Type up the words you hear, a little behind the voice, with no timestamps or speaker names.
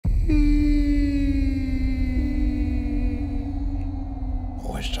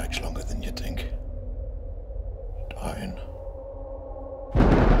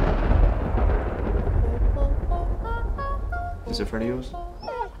a friend of yours?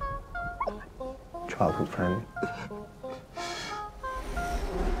 Childhood friend.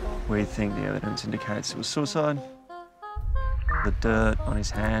 We think the evidence indicates it was suicide. The dirt on his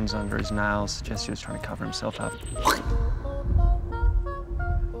hands, under his nails, suggests he was trying to cover himself up.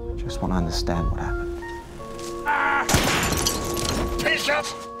 Just want to understand what happened.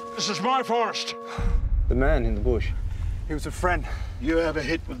 T-shirts! This is my forest. The man in the bush. He was a friend. You have a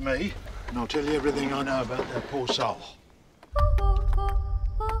hit with me, and I'll tell you everything I know about that poor soul.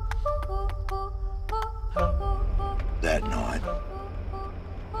 That night,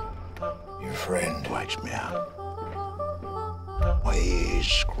 your friend wakes me up. My ears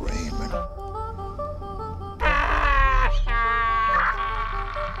screaming.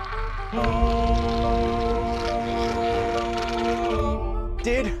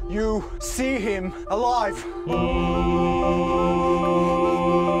 Did you see him alive?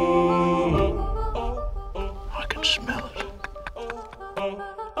 I can smell it.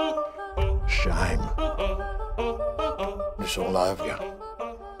 Shame. It's all over you.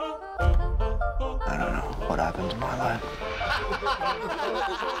 I don't know what happened to my life.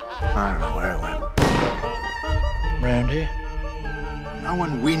 I don't know where it went. Round here, no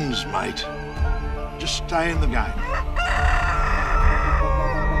one wins, mate. Just stay in the game.